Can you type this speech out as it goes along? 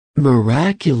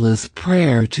miraculous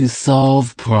prayer to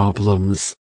solve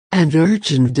problems and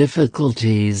urgent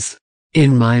difficulties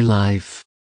in my life.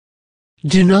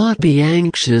 Do not be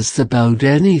anxious about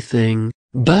anything,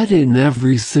 but in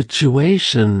every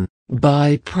situation,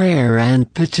 by prayer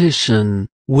and petition,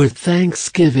 with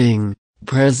thanksgiving,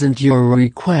 present your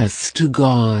requests to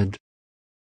God.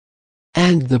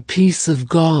 And the peace of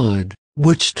God,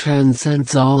 which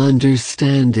transcends all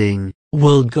understanding,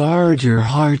 will guard your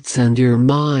hearts and your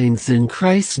minds in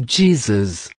Christ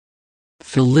Jesus.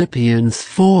 Philippians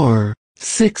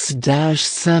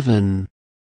 4:6-7.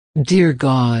 Dear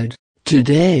God,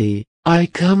 today, I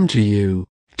come to you,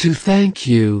 to thank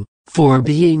you, for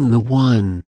being the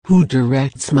one who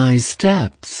directs my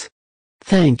steps.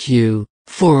 Thank you,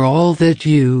 for all that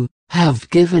you have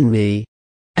given me.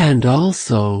 And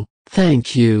also,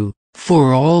 thank you,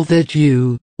 for all that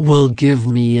you will give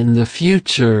me in the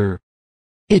future.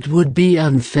 It would be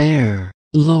unfair,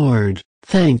 Lord,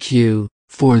 thank you,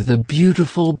 for the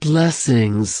beautiful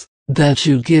blessings that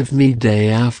you give me day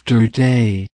after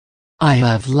day. I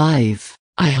have life,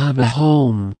 I have a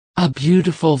home, a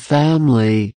beautiful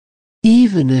family.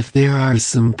 Even if there are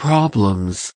some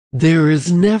problems, there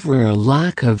is never a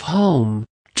lack of home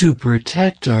to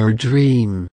protect our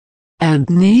dream. And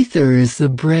neither is the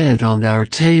bread on our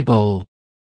table.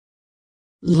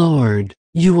 Lord,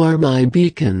 you are my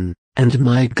beacon and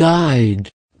my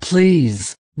guide.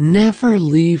 Please, never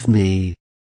leave me.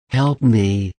 Help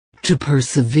me to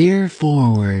persevere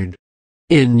forward.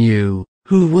 In you,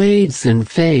 who waits in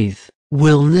faith,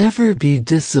 will never be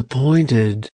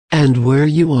disappointed, and where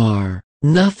you are,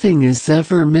 nothing is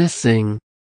ever missing.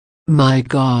 My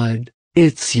God,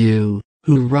 it's you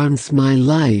who runs my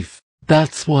life.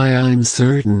 That's why I'm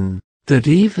certain that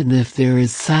even if there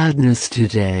is sadness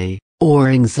today, or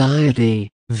anxiety,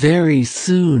 very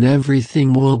soon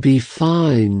everything will be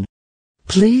fine.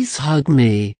 Please hug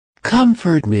me,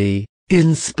 comfort me,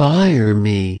 inspire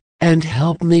me, and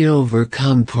help me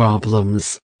overcome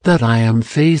problems that I am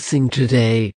facing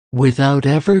today, without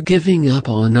ever giving up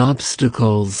on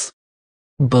obstacles.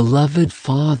 Beloved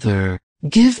Father,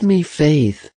 give me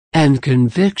faith and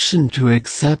conviction to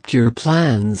accept your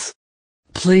plans.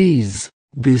 Please,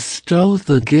 bestow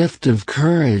the gift of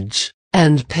courage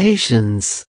and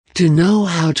patience, to know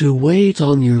how to wait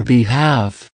on your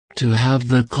behalf, to have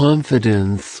the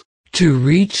confidence to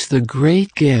reach the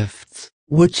great gifts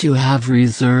which you have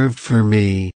reserved for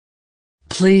me.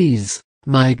 Please,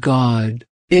 my God,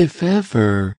 if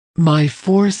ever my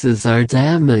forces are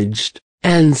damaged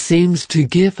and seems to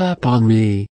give up on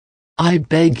me, I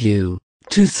beg you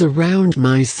to surround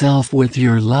myself with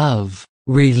your love,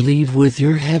 relieve with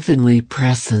your heavenly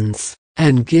presence,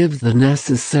 and give the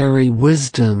necessary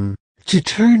wisdom to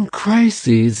turn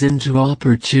crises into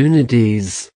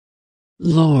opportunities.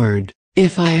 Lord,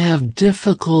 if I have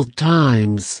difficult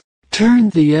times, turn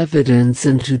the evidence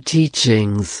into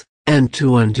teachings, and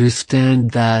to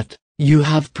understand that you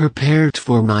have prepared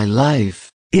for my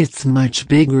life, it's much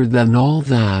bigger than all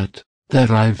that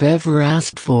I've ever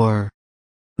asked for.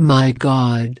 My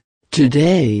God,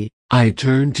 today, I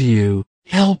turn to you,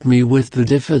 help me with the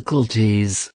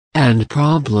difficulties and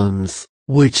problems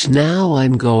which now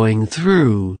I'm going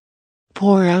through.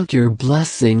 Pour out your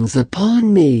blessings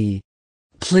upon me.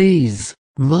 Please,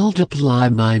 multiply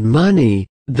my money,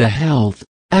 the health,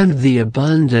 and the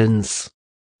abundance.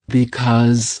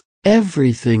 Because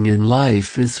everything in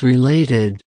life is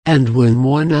related, and when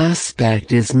one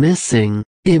aspect is missing,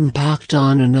 impact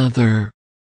on another.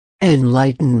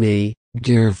 Enlighten me,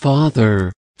 dear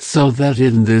Father, so that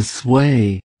in this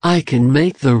way, I can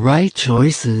make the right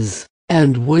choices,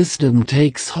 and wisdom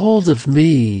takes hold of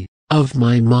me, of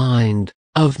my mind,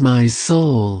 of my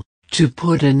soul, to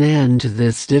put an end to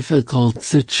this difficult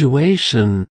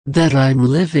situation that I'm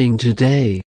living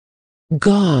today.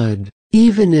 God,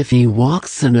 even if he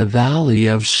walks in a valley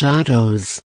of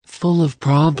shadows, full of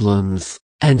problems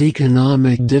and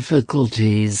economic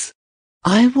difficulties,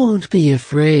 I won't be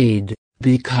afraid,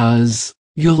 because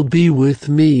you'll be with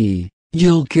me.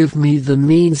 You'll give me the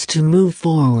means to move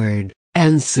forward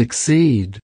and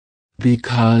succeed.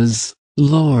 Because,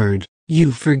 Lord,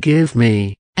 you forgive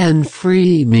me and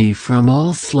free me from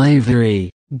all slavery,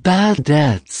 bad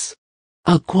debts,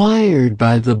 acquired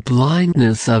by the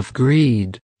blindness of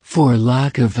greed, for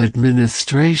lack of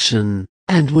administration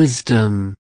and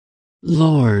wisdom.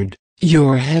 Lord,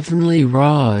 your heavenly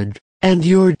rod and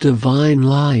your divine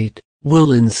light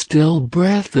will instill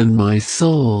breath in my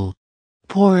soul.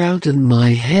 Pour out in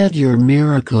my head your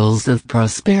miracles of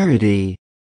prosperity.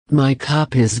 My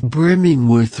cup is brimming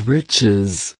with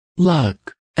riches,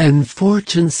 luck, and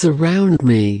fortune surround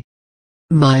me.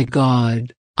 My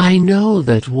God, I know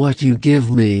that what you give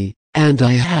me, and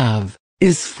I have,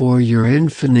 is for your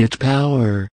infinite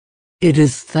power. It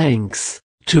is thanks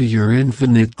to your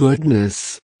infinite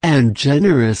goodness and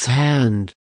generous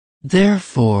hand.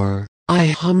 Therefore, I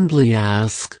humbly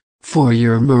ask for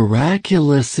your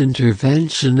miraculous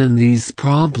intervention in these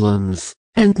problems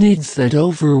and needs that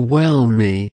overwhelm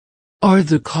me, are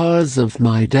the cause of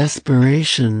my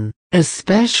desperation.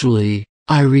 Especially,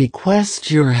 I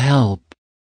request your help.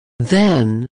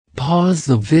 Then, pause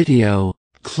the video,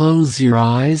 close your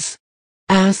eyes,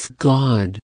 ask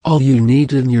God all you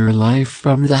need in your life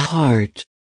from the heart,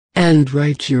 and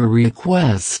write your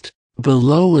request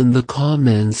below in the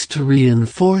comments to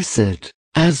reinforce it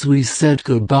as we said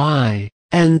goodbye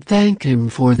and thank Him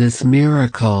for this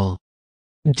miracle.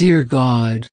 Dear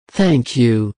God, thank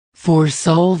you for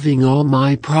solving all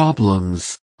my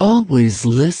problems. Always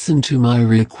listen to my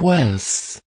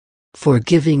requests, for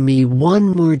giving me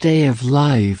one more day of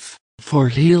life, for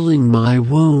healing my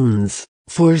wounds,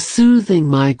 for soothing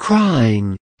my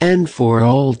crying, and for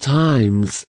all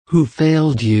times who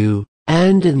failed you,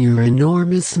 and in your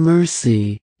enormous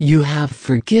mercy, you have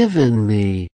forgiven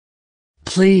me.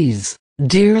 Please,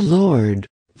 dear Lord,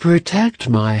 protect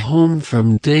my home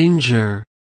from danger,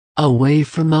 away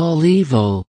from all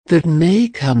evil that may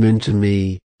come into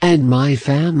me and my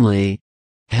family.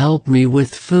 Help me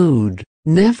with food,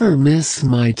 never miss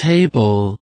my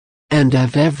table, and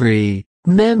have every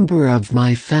member of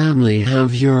my family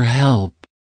have your help.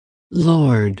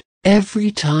 Lord,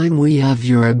 every time we have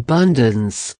your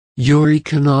abundance, your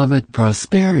economic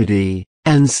prosperity,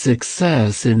 and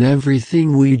success in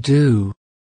everything we do,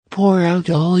 pour out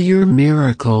all your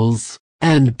miracles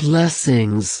and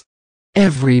blessings.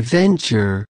 Every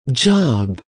venture,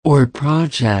 job, or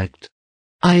project,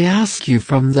 I ask you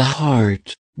from the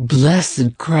heart,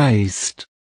 blessed Christ.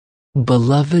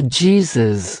 Beloved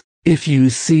Jesus, if you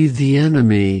see the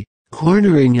enemy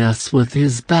cornering us with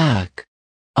his back,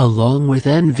 along with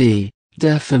envy,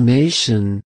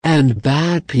 defamation, and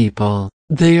bad people,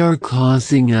 they are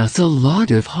causing us a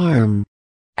lot of harm,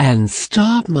 and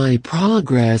stop my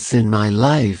progress in my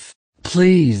life,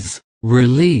 please,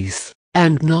 release,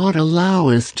 and not allow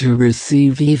us to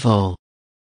receive evil.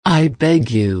 I beg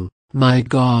you, my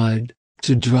God,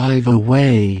 to drive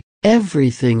away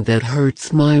everything that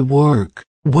hurts my work,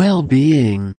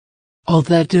 well-being, all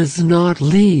that does not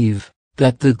leave,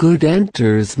 that the good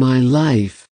enters my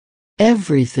life,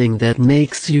 everything that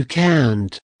makes you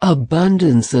can't,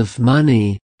 abundance of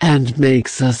money, and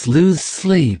makes us lose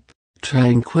sleep,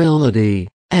 tranquility,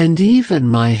 and even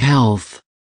my health.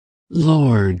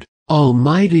 Lord,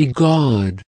 Almighty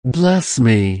God, bless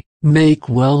me, make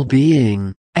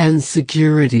well-being and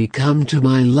security come to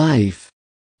my life.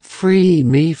 Free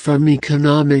me from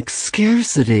economic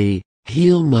scarcity,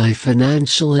 heal my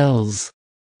financial ills.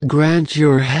 Grant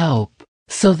your help,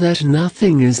 so that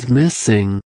nothing is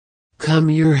missing. Come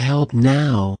your help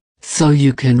now, so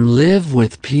you can live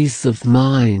with peace of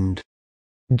mind.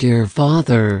 Dear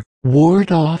Father,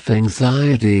 ward off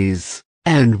anxieties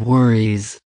and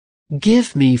worries.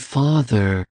 Give me,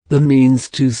 Father, the means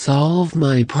to solve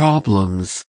my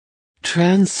problems.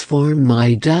 Transform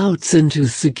my doubts into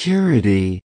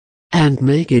security, and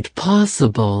make it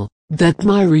possible that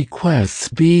my requests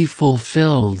be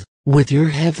fulfilled with your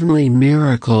heavenly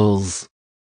miracles.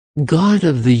 God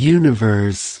of the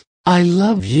universe, I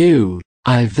love you,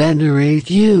 I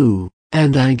venerate you,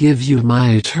 and I give you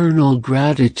my eternal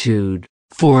gratitude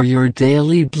for your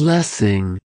daily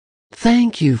blessing.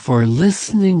 Thank you for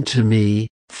listening to me,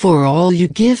 for all you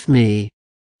give me.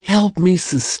 Help me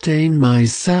sustain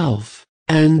myself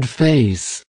and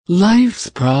face life's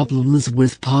problems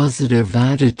with positive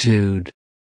attitude.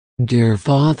 Dear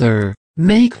Father,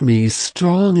 make me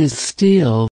strong as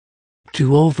steel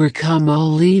to overcome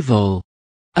all evil,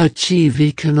 achieve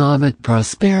economic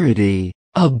prosperity,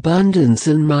 abundance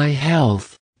in my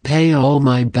health, pay all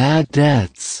my bad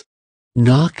debts.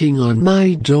 Knocking on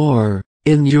my door,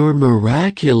 in your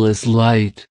miraculous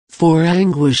light, for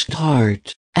anguished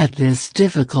heart, at this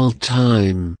difficult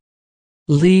time.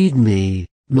 Lead me,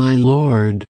 my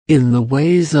Lord, in the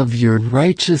ways of your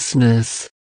righteousness.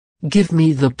 Give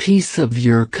me the peace of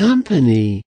your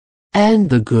company, and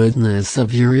the goodness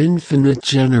of your infinite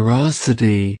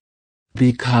generosity.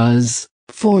 Because,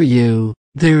 for you,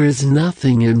 there is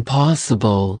nothing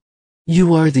impossible.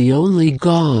 You are the only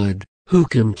God who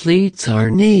completes our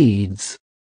needs.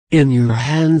 In your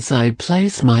hands I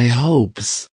place my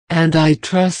hopes, and I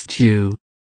trust you.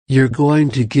 You're going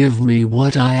to give me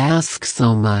what I ask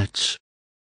so much.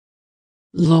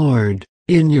 Lord,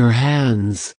 in your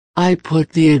hands, I put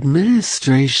the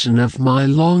administration of my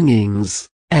longings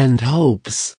and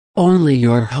hopes. Only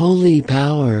your holy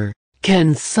power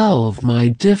can solve my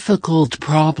difficult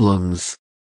problems.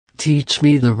 Teach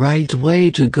me the right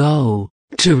way to go,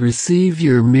 to receive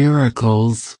your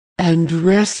miracles, and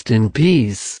rest in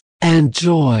peace and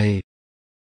joy.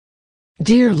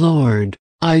 Dear Lord,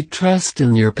 I trust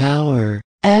in your power,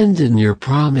 and in your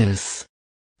promise,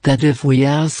 that if we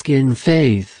ask in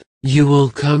faith, you will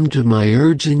come to my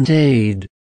urgent aid.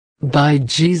 By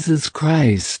Jesus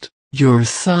Christ, your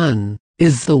Son,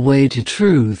 is the way to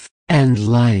truth and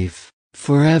life,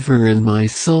 forever in my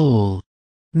soul.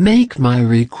 Make my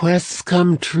requests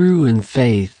come true in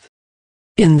faith.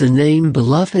 In the name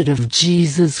beloved of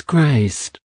Jesus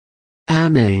Christ.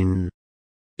 Amen.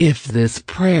 If this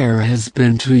prayer has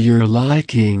been to your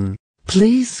liking,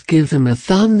 please give him a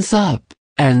thumbs up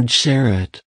and share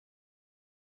it.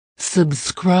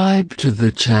 Subscribe to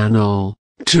the channel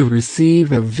to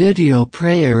receive a video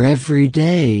prayer every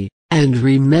day, and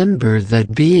remember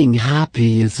that being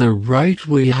happy is a right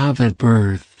we have at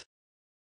birth.